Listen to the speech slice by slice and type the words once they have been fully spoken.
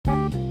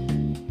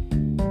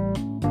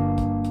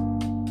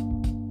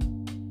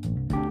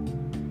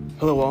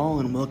Hello all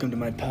and welcome to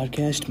my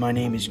podcast. My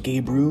name is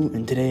Gabriel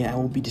and today I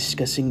will be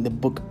discussing the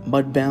book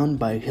Mudbound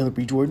by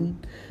Hillary Jordan.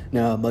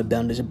 Now,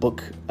 Mudbound is a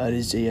book, it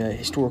is a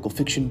historical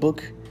fiction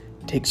book.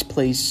 It takes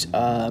place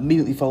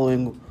immediately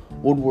following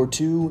World War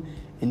II,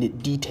 and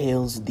it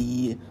details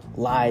the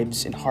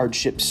lives and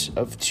hardships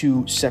of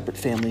two separate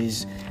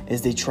families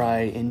as they try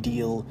and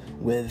deal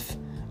with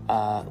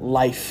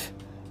life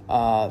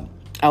out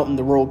in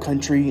the rural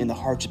country and the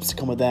hardships that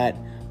come with that,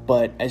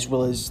 but as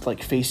well as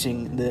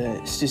facing the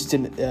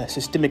systemic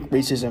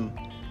racism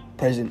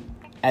present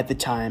at the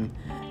time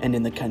and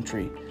in the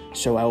country.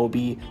 So I will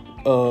be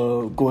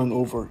going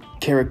over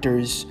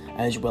characters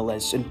as well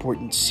as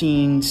important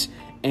scenes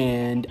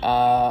and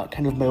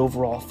kind of my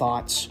overall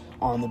thoughts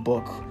on the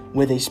book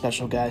with a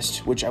special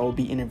guest, which I will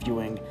be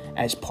interviewing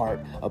as part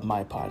of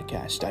my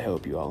podcast. I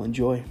hope you all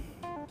enjoy.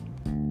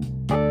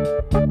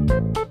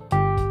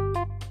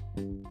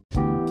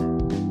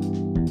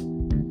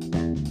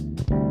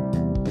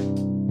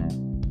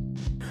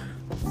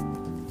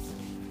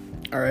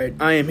 Alright,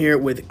 I am here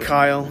with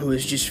Kyle, who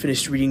has just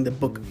finished reading the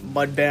book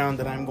Mudbound,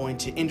 and I'm going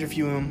to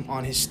interview him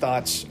on his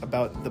thoughts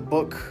about the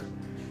book.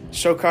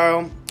 So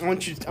Kyle, I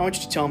want you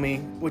to tell me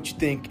what you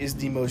think is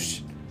the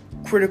most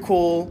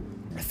critical,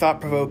 or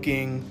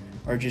thought-provoking,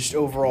 or just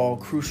overall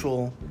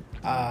crucial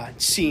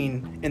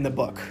scene in the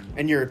book,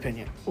 in your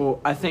opinion. Well,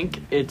 I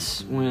think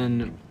it's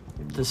when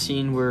the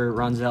scene where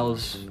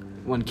Ronzel's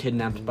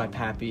kidnapped by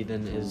Pappy,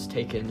 then is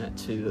taken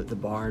to the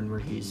barn where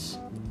he's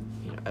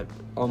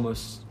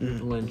almost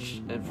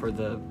lynched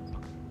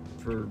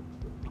for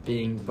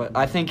being, but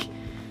I think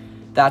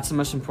that's the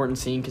most important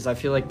scene because I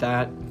feel like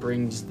that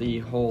brings the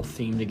whole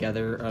theme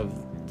together of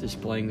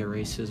displaying the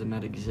racism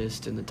that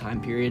exists in the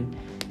time period,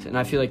 and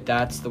I feel like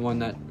that's the one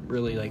that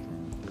really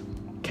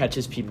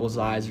catches people's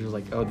eyes.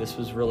 Or oh, this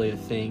was really a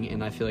thing,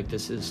 and I feel like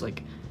this is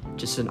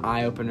just an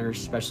eye-opener,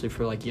 especially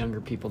for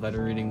younger people that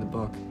are reading the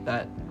book,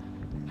 that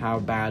how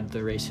bad the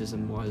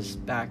racism was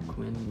back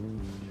when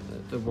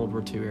the World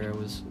War II era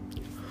was.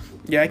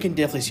 Yeah, I can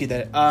definitely see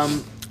that.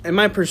 In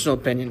my personal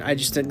opinion, I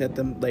just think that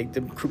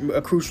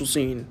a crucial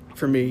scene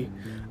for me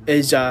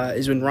is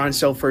when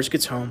Ronzel first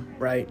gets home,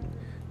 right?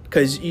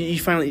 Because you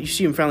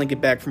see him finally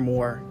get back from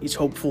war. He's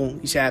hopeful.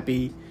 He's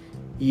happy.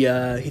 He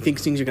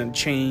thinks things are going to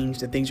change.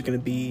 That things are going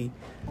to be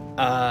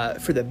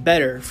for the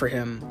better for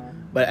him.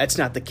 But that's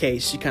not the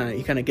case. He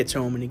kind of gets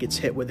home and he gets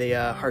hit with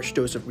a harsh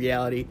dose of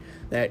reality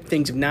that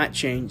things have not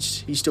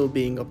changed. He's still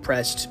being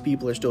oppressed.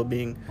 People are still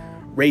being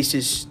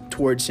racist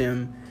towards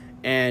him.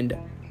 And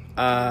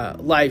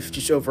life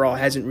just overall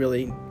hasn't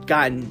really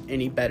gotten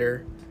any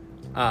better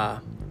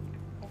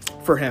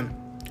for him,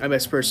 I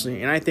guess,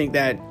 personally. And I think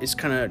that is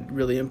kind of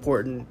really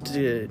important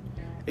to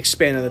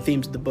expand on the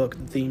themes of the book,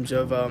 the themes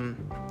of... And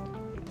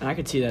I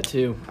could see that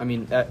too. I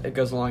mean, it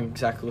goes along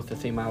exactly with the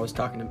theme I was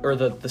talking about, or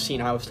the scene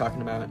I was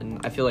talking about.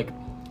 And I feel like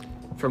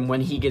from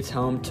when he gets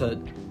home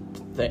to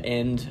the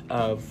end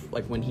of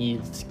when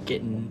he's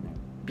getting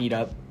beat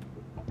up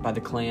by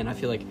the Klan, I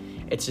feel like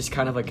it's just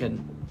kind of a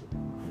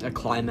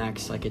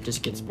climax. It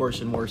just gets worse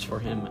and worse for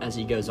him as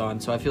he goes on.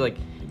 So I feel like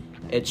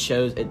it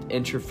shows,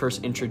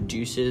 first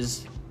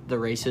introduces the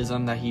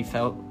racism that he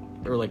felt,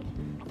 or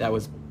that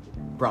was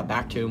brought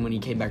back to him when he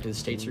came back to the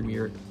States from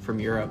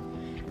Europe,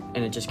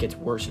 and it just gets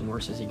worse and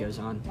worse as he goes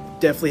on.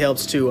 Definitely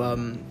helps to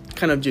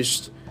kind of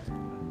just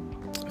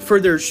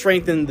further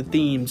strengthen the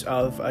themes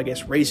of, I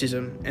guess,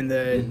 racism and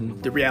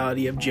the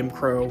reality of Jim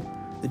Crow,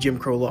 the Jim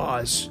Crow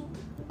laws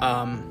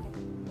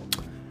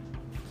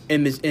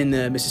in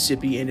the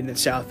Mississippi and in the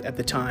South at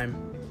the time.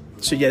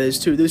 So yeah, those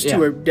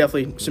two are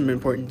definitely some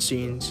important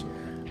scenes.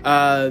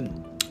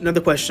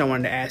 Another question I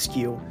wanted to ask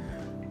you: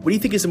 what do you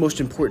think is the most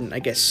important, I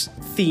guess,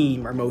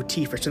 theme or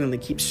motif or something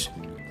that keeps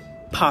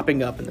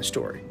popping up in the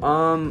story?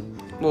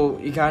 Well,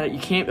 you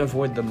can't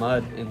avoid the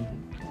mud, and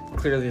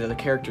clearly the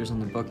characters in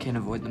the book can't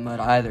avoid the mud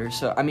either.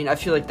 So I mean, I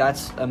feel like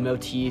that's a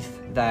motif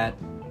that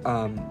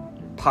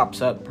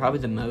pops up probably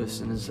the most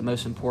and is the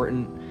most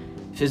important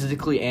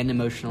physically and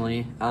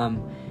emotionally.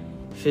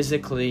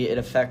 Physically, it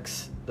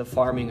affects the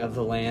farming of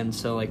the land,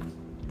 so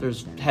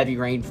there's heavy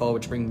rainfall,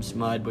 which brings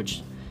mud,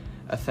 which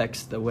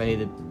affects the way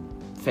the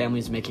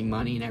family's making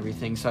money and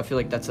everything. So I feel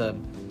like it's a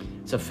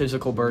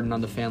physical burden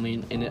on the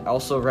family, and it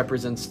also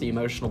represents the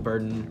emotional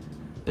burden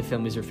the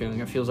families are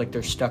feeling. It feels like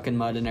they're stuck in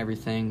mud and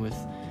everything, with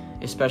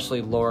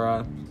especially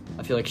Laura.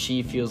 I feel like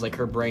she feels like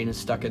her brain is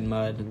stuck in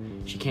mud.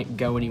 She can't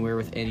go anywhere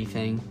with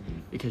anything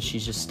because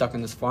she's just stuck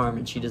on this farm,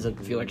 and she doesn't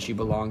feel like she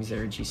belongs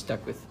there, and she's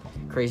stuck with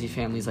crazy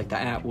families like the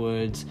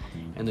Atwoods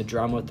and the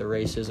drama with the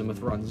racism with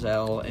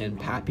Ronzel and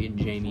Pappy and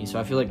Jamie. So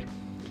I feel like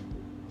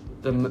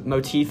the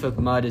motif of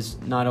mud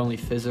is not only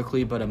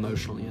physically but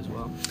emotionally as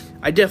well.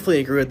 I definitely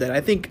agree with that.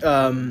 I think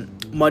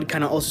mud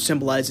kind of also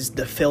symbolizes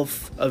the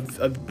filth of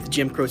the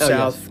Jim Crow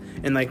South, yes,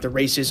 and the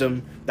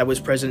racism that was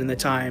present in the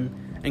time,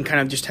 and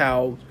kind of just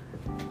how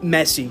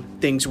messy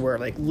things were,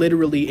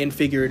 literally and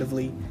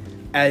figuratively,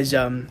 as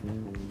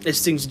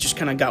things just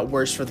kind of got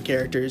worse for the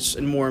characters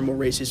and more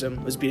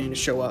racism was beginning to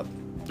show up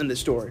in the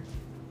story.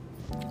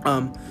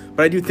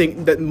 But I do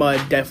think that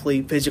Mud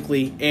definitely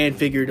physically and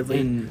figuratively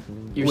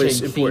And you're was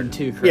saying important.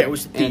 theme too, correct? Yeah, it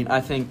was the theme. And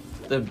I think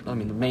the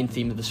main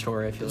theme of the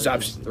story, I feel It's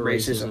like, is obviously the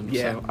racism, racism.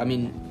 yeah. So,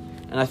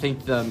 and I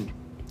think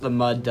the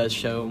Mud does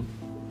show,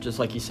 just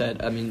like you said,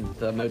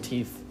 the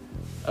motif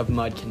of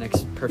Mud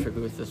connects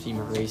perfectly with the theme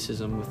of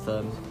racism.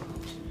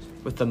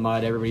 With the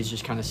Mud, everybody's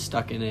just kind of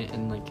stuck in it,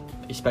 and like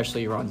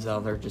especially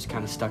Ronzel, they're just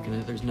kind of stuck in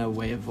it. There's no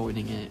way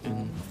avoiding it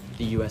in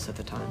the U.S. at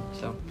the time.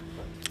 So,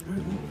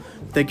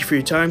 Thank you for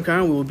your time,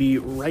 Kyle. We will be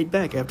right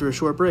back after a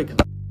short break.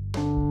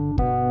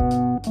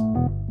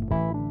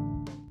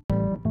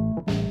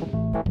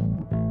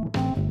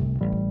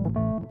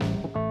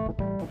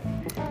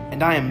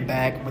 And I am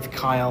back with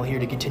Kyle here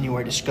to continue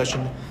our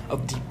discussion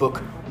of the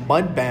book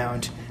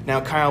Mudbound. Now,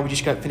 Kyle, we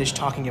just got finished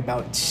talking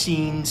about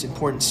scenes,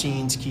 important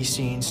scenes, key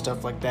scenes,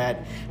 stuff like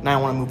that. Now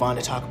I want to move on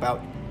to talk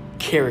about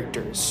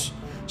characters.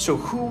 So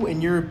who,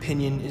 in your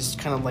opinion, is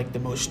kind of like the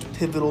most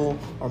pivotal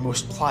or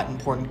most plot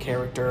important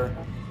character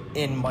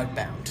in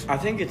Mudbound? I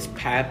think it's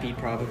Pappy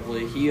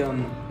probably.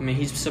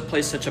 He's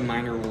plays such a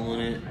minor role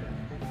in it.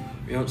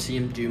 We don't see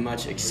him do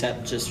much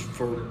except just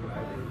for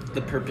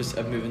the purpose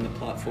of moving the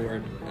plot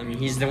forward.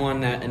 He's the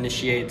one that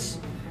initiates.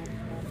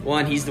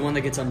 He's the one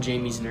that gets on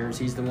Jamie's nerves.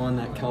 He's the one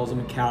that calls him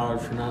a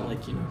coward for not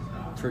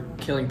for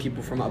killing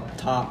people from up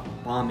top,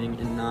 bombing,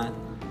 and not,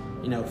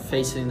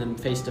 facing them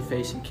face to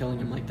face and killing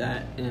them like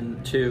that.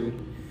 And two,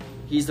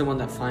 he's the one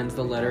that finds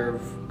the letter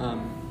of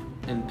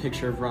and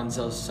picture of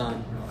Ronzel's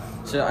son.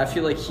 So I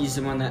feel like he's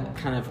the one that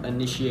kind of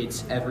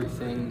initiates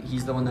everything.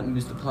 He's the one that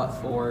moves the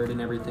plot forward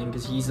and everything,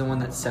 because he's the one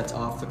that sets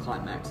off the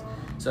climax.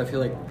 So I feel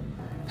like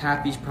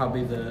Pappy's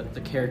probably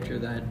the character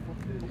that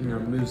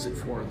moves it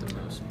forward the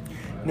most.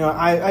 No,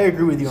 I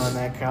agree with you on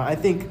that, Kyle. I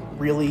think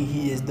really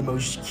he is the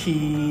most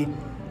key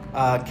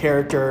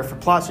character for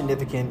plot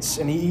significance,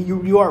 and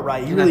you are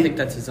right. I think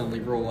that's his only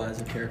role as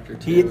a character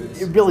too.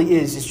 It really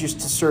is. It's just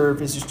to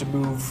serve. It's just to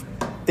move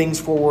things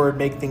forward,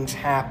 make things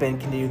happen,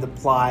 continue the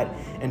plot,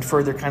 and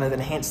further kind of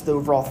enhance the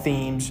overall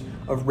themes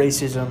of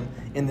racism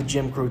in the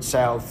Jim Crow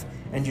South,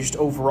 and just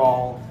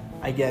overall,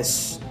 I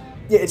guess.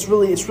 Yeah, it's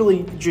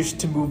really just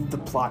to move the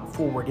plot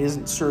forward. It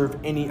doesn't serve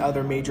any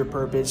other major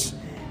purpose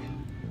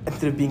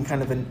instead of being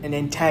kind of an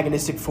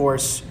antagonistic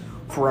force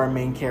for our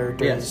main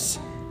characters. Yes.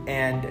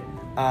 And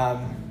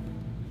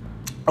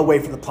a way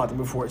for the plot to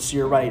move forward. So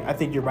you're right. I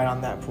think you're right on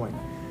that point.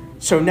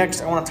 So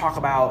next, I want to talk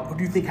about who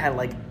do you think had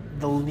like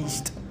the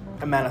least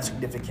amount of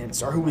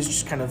significance, or who was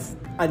just kind of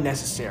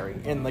unnecessary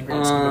in the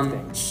grand scheme of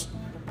things?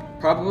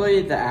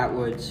 Probably the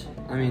Atwoods.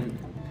 I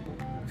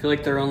feel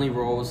like their only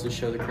role was to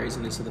show the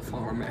craziness of the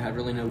farm. It had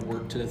really no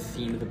work to the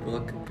theme of the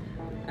book.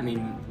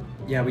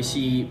 We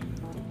see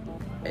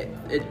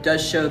it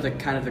does show the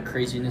kind of the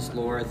craziness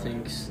Laura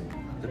thinks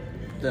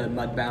the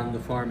Mudbound the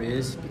farm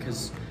is,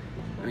 because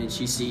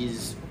she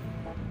sees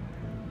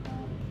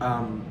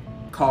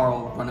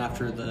Carl run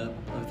after I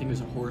think it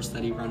was a horse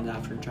that he runs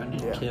after and trying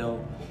to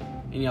kill.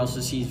 And he also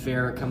sees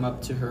Vera come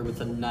up to her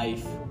with a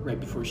knife right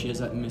before she has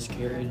that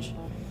miscarriage,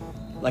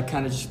 like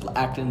kind of just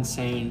acting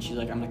insane. She's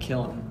like, I'm gonna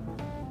kill him,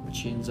 which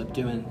she ends up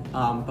doing.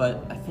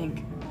 But I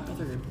think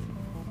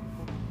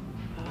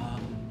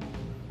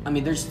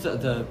there's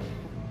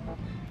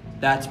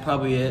that's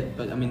probably it.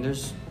 But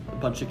there's a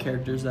bunch of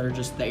characters that are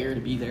just there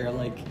to be there,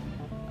 like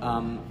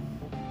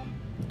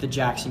the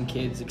Jackson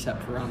kids,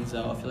 except for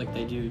Ronzel. I feel like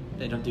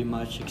they don't do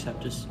much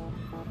except just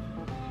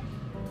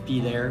be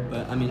there.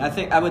 But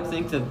I would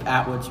think the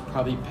Atwoods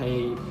probably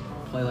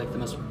play like the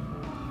most.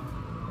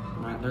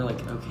 They're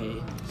like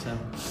okay. So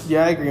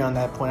yeah, I agree on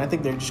that point. I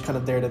think they're just kind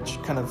of there to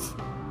kind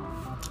of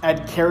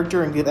add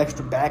character and give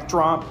extra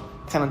backdrop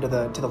kind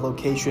of to the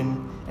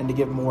location, and to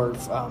give more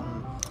of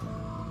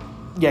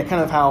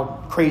kind of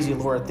how crazy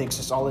Laura thinks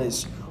this all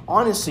is.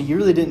 Honestly, you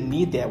really didn't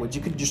need that.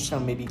 You could just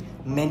kind of maybe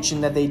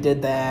mention that they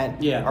did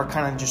that, or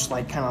kind of just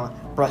kind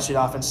of brush it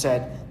off and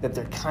said that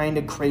they're kind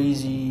of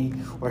crazy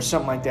or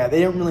something like that.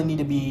 They don't really need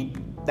to be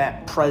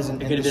that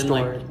present in the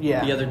story. Like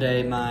the other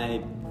day,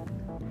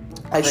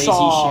 I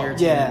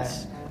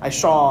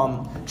saw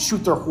them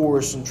shoot their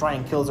horse and try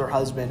and kill their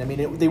husband.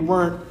 They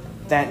weren't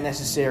that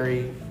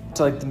necessary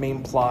to like the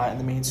main plot and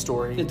the main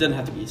story. It doesn't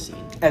have to be a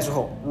scene as a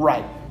whole,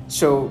 right?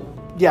 So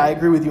yeah, I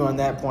agree with you on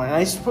that point. And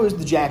I suppose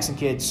the Jackson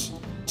kids,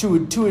 to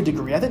a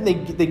degree, I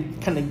think they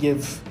kind of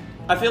give.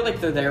 I feel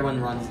like they're there when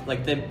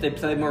they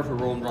play more of a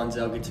role when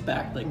Ronzel gets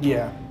back.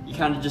 You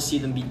kind of just see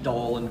them be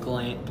dull and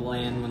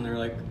bland when they're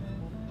like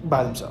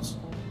by themselves.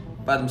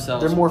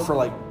 They're more for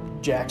like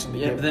Jackson.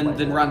 Then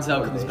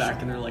Ronzel comes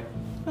back and they're like,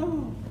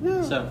 oh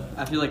yeah. So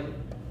I feel like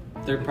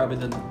they're probably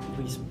the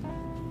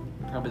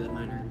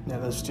minor. Yeah,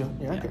 those two.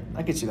 Yeah.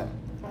 I could see that.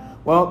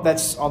 Well,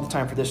 that's all the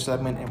time for this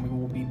segment, and we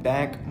will be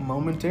back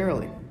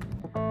momentarily.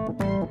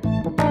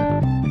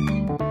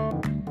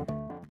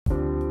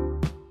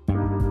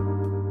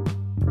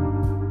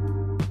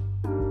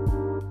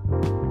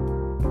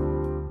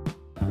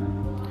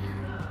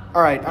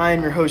 All right, I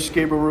am your host,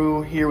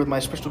 Gabriel, here with my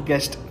special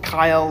guest,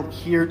 Kyle,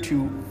 here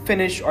to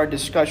finish our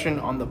discussion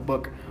on the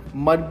book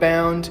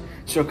Mudbound.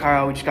 So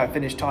Kyle, we just got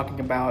finished talking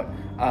about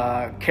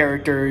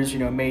characters,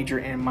 major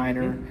and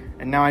minor.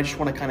 And now I just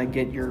want to kind of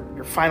get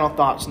your final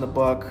thoughts on the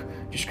book,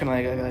 just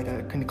kind of like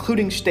a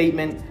concluding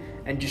statement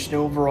and just an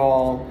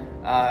overall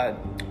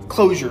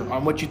closure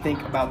on what you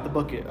think about the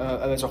book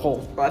as a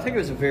whole. Well, I think it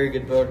was a very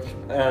good book.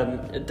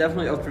 It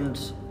definitely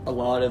opened a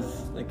lot of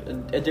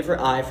a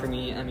different eye for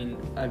me. I mean,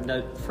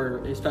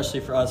 especially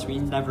for us, we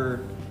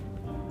never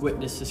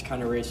witnessed this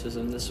kind of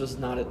racism. This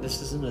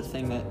isn't a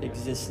thing that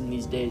exists in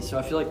these days. So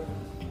I feel like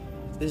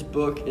this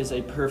book is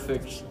a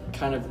perfect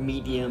kind of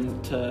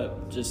medium to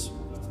just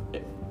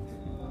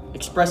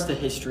express the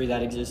history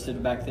that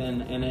existed back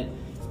then, and it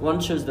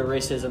shows the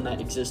racism that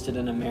existed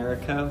in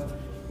America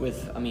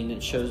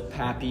it shows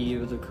Pappy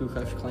with the Ku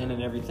Klux Klan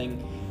and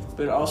everything,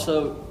 but it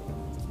also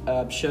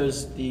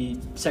shows the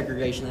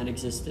segregation that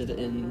existed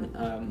in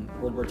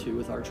World War II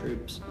with our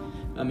troops.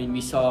 I mean,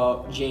 we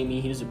saw Jamie,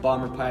 he was a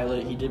bomber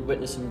pilot, he did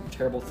witness some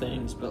terrible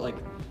things, but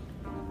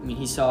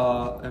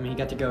he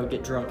got to go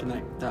get drunk in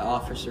the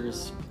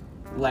officer's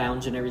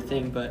lounge and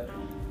everything, but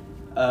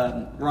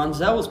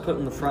Ronzel was put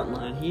in the front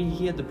line.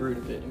 He had the brunt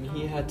of it. I mean,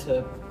 he had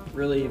to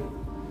really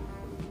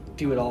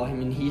do it all. I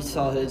mean, he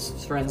saw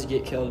his friends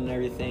get killed and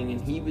everything, and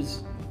he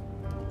was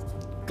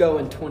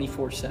going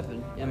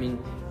 24/7. I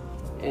mean,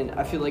 and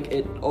I feel like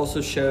it also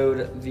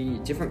showed the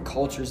different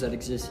cultures that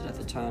existed at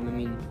the time. I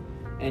mean,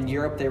 in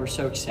Europe, they were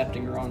so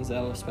accepting of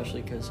Ronzel,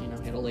 especially because, he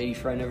had a lady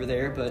friend over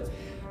there, but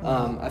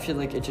I feel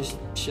like it just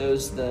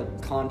shows the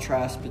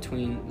contrast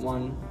between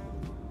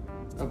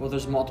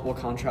there's multiple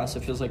contrasts.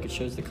 It feels like it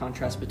shows the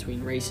contrast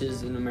between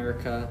races in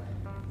America,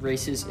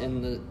 races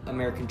in the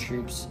American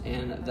troops,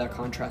 and the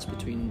contrast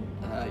between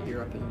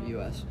Europe and the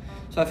U.S.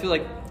 So I feel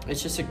like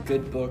it's just a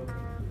good book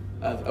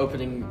of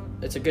opening.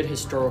 It's a good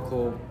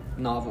historical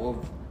novel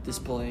of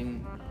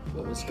displaying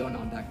what was going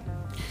on back then.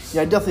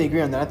 Yeah, I definitely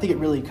agree on that. I think it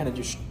really kind of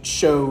just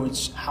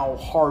shows how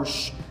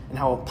harsh and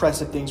how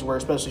oppressive things were,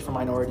 especially for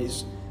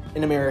minorities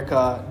in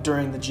America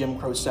during the Jim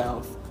Crow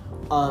South.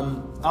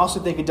 I also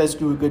think it does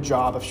do a good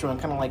job of showing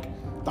kind of like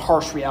the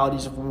harsh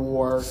realities of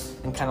war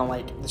and kind of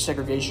like the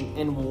segregation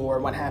in war,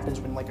 what happens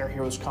when like our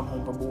heroes come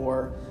home from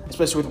war,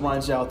 especially with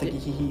Ronzel. I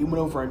think he went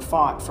over and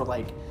fought for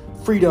like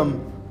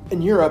freedom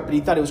in Europe, but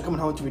he thought he was coming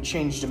home to a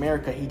changed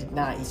America. He did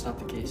not. It's not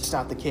the case. It's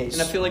not the case.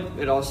 And I feel like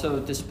it also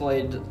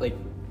displayed like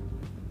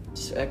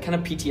kind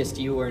of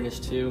PTSD awareness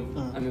too.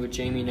 I mean, with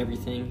Jamie and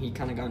everything, he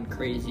kind of gone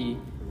crazy.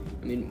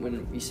 I mean,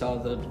 when we saw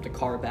the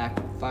car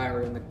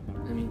backfire and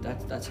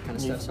that's the kind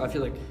of stuff. So I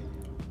feel like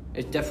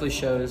it definitely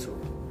shows.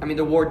 I mean,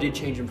 the war did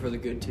change him for the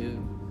good too.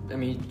 I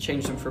mean, it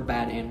changed him for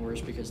bad and worse,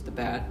 because the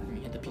bad,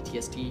 he had the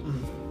PTSD,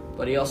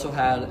 but he also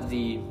had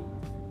he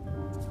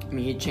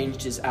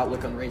changed his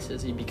outlook on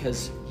racism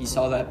because he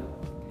saw that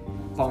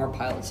bomber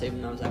pilot save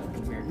him that was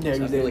African American. Yeah,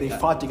 so they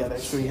fought together,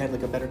 so he had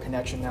like a better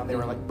connection. Now they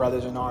were like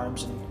brothers in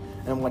arms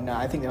and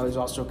whatnot. I think that was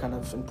also kind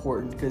of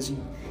important because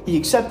he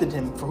accepted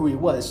him for who he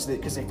was,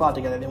 because they fought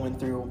together. They went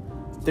through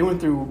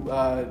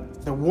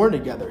the war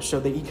together, so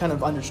that he kind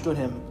of understood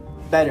him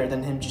better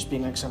than him just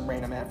being like some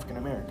random African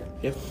American.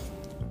 Yep.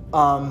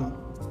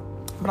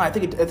 But I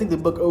think the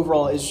book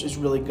overall is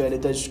really good.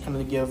 It does kind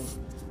of give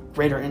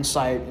greater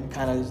insight and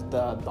kind of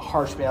the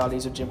harsh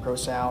realities of Jim Crow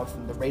South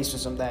and the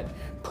racism that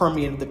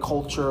permeated the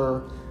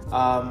culture.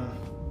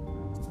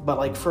 But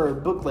like for a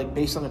book like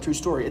based on a true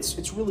story,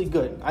 it's really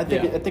good. I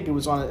think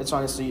it's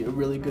honestly a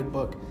really good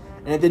book,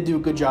 and it did do a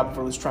good job of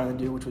what it was trying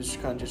to do, which was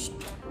kind of just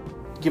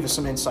give us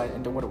some insight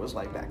into what it was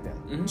like back then.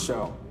 Mm-hmm.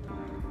 So,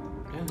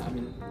 yeah, I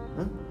mean,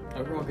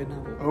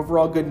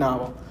 overall good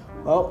novel.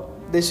 Well,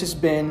 I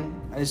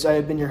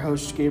have been your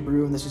host,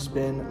 Gabriel, and this has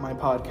been my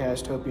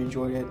podcast. Hope you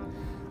enjoyed it.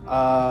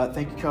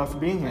 Thank you, Kyle, for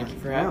being here. Thank you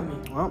for having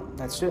me. Well,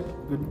 that's it.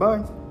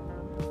 Goodbye.